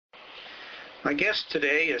My guest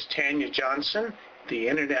today is Tanya Johnson, the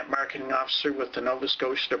Internet Marketing Officer with the Nova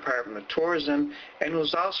Scotia Department of Tourism, and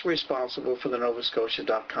was also responsible for the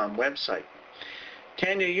novascotia.com website.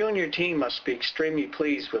 Tanya, you and your team must be extremely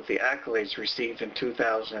pleased with the accolades received in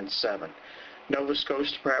 2007. Nova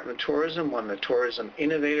Scotia Department of Tourism won the Tourism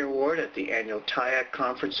Innovator Award at the annual TIAC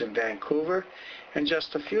conference in Vancouver, and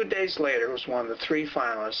just a few days later was one of the 3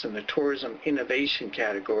 finalists in the Tourism Innovation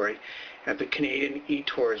category at the Canadian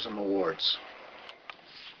eTourism Awards.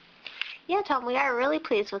 Yeah, Tom, we are really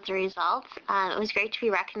pleased with the results. It was great to be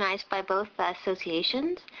recognized by both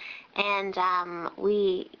associations. And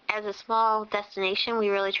we, as a small destination, we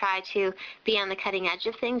really try to be on the cutting edge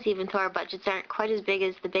of things. Even though our budgets aren't quite as big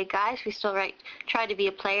as the big guys, we still try to be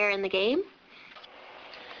a player in the game.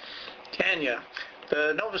 Tanya,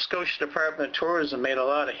 the Nova Scotia Department of Tourism made a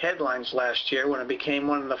lot of headlines last year when it became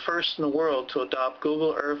one of the first in the world to adopt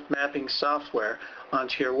Google Earth mapping software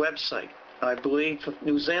onto your website. I believe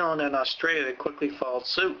New Zealand and Australia quickly followed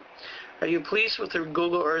suit. Are you pleased with the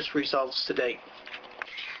Google Earth results to date?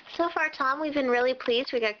 So far, Tom, we've been really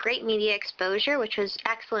pleased. We got great media exposure, which was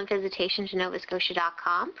excellent visitation to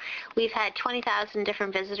novascotia.com. We've had 20,000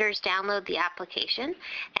 different visitors download the application,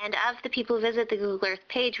 and of the people who visit the Google Earth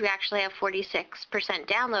page, we actually have 46%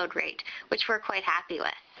 download rate, which we're quite happy with.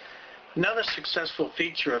 Another successful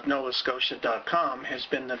feature of novascotia.com has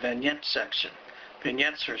been the vignette section.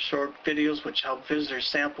 Vignettes are short videos which help visitors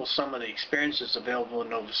sample some of the experiences available in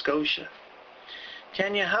Nova Scotia.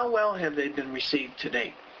 Tanya, how well have they been received to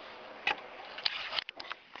date?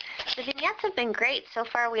 The vignettes have been great. So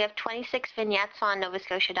far we have 26 vignettes on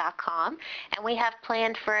novascotia.com, and we have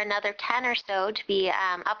planned for another 10 or so to be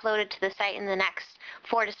uploaded to the site in the next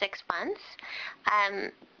 4 to 6 months.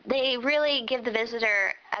 They really give the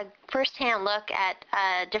visitor a first-hand look at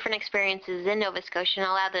different experiences in Nova Scotia and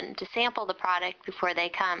allow them to sample the product before they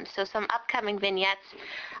come. So some upcoming vignettes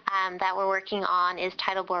that we're working on is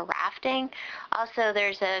tidal bore rafting. Also,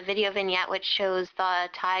 there's a video vignette which shows the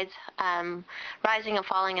tides rising and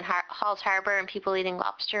falling in Halls Harbor and people eating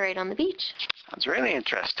lobster right on the beach. Sounds really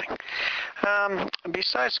interesting.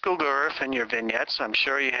 Besides Google Earth and your vignettes, I'm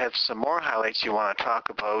sure you have some more highlights you want to talk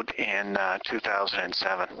about in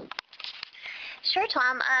 2007. Sure,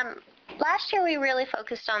 Tom. Last year we really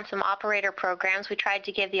focused on some operator programs. We tried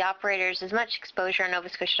to give the operators as much exposure on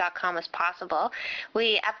novascotia.com as possible.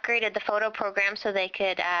 We upgraded the photo program so they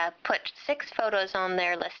could put 6 photos on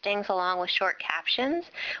their listings along with short captions,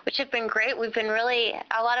 which have been great. We've been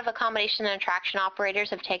a lot of accommodation and attraction operators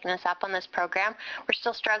have taken us up on this program. We're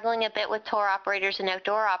still struggling a bit with tour operators and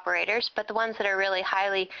outdoor operators, but the ones that are really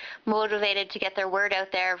highly motivated to get their word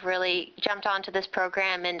out there have really jumped onto this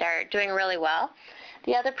program and are doing really well.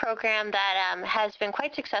 The other program that has been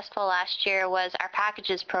quite successful last year was our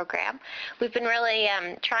packages program. We've been really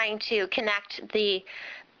trying to connect the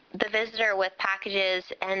visitor with packages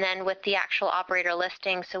and then with the actual operator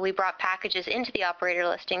listings. So we brought packages into the operator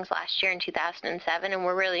listings last year in 2007, and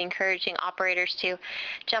we're really encouraging operators to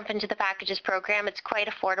jump into the packages program. It's quite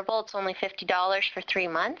affordable. It's only $50 for 3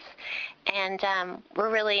 months, and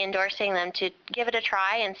we're really endorsing them to give it a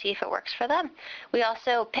try and see if it works for them. We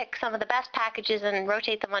also pick some of the best packages and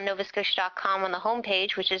rotate them on novascotia.com on the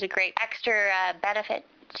homepage, which is a great extra benefit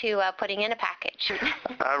to putting in a package.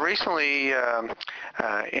 Recently,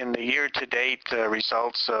 in the year-to-date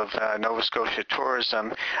results of Nova Scotia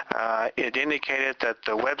Tourism, it indicated that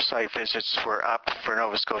the website visits were up for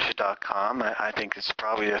novascotia.com. I think it's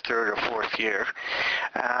probably the 3rd or 4th year.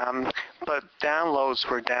 But downloads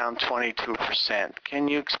were down 22%. Can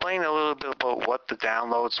you explain a little bit about what the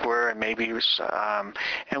downloads were and maybe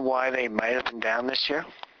and why they might have been down this year?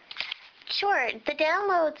 Sure. The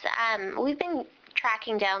downloads, we've been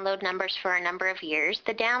tracking download numbers for a number of years.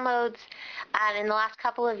 The downloads in the last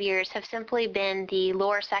couple of years have simply been the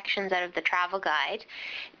lower sections out of the travel guide.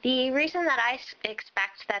 The reason that I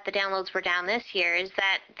expect that the downloads were down this year is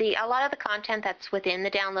that a lot of the content that's within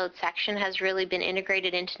the download section has really been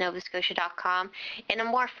integrated into novascotia.com in a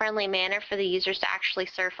more friendly manner for the users to actually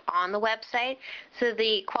surf on the website. So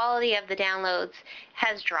the quality of the downloads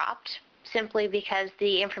has dropped, simply because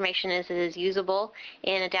the information is as usable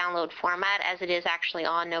in a download format as it is actually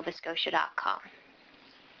on novascotia.com.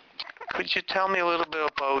 Could you tell me a little bit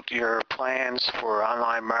about your plans for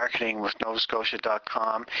online marketing with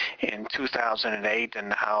novascotia.com in 2008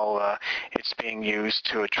 and how it's being used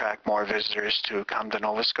to attract more visitors to come to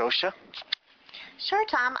Nova Scotia? Sure,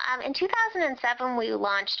 Tom. In 2007, we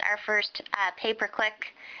launched our first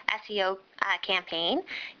pay-per-click SEO campaign.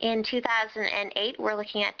 In 2008, we're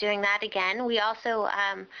looking at doing that again. We also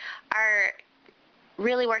are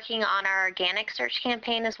really working on our organic search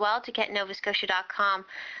campaign as well to get novascotia.com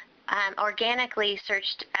organically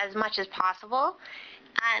searched as much as possible.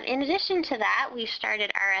 In addition to that, we've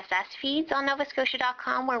started RSS feeds on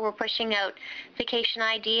novascotia.com where we're pushing out vacation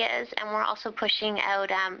ideas, and we're also pushing out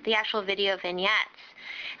the actual video vignettes.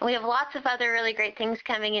 And we have lots of other really great things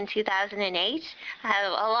coming in 2008. A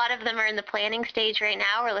lot of them are in the planning stage right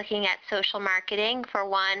now. We're looking at social marketing for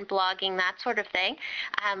one, blogging, that sort of thing.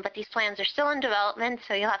 But these plans are still in development,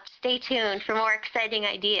 so you'll have to stay tuned for more exciting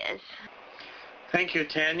ideas. Thank you,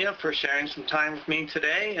 Tanya, for sharing some time with me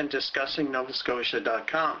today and discussing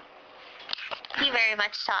novascotia.com. Thank you very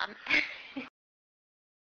much, Tom.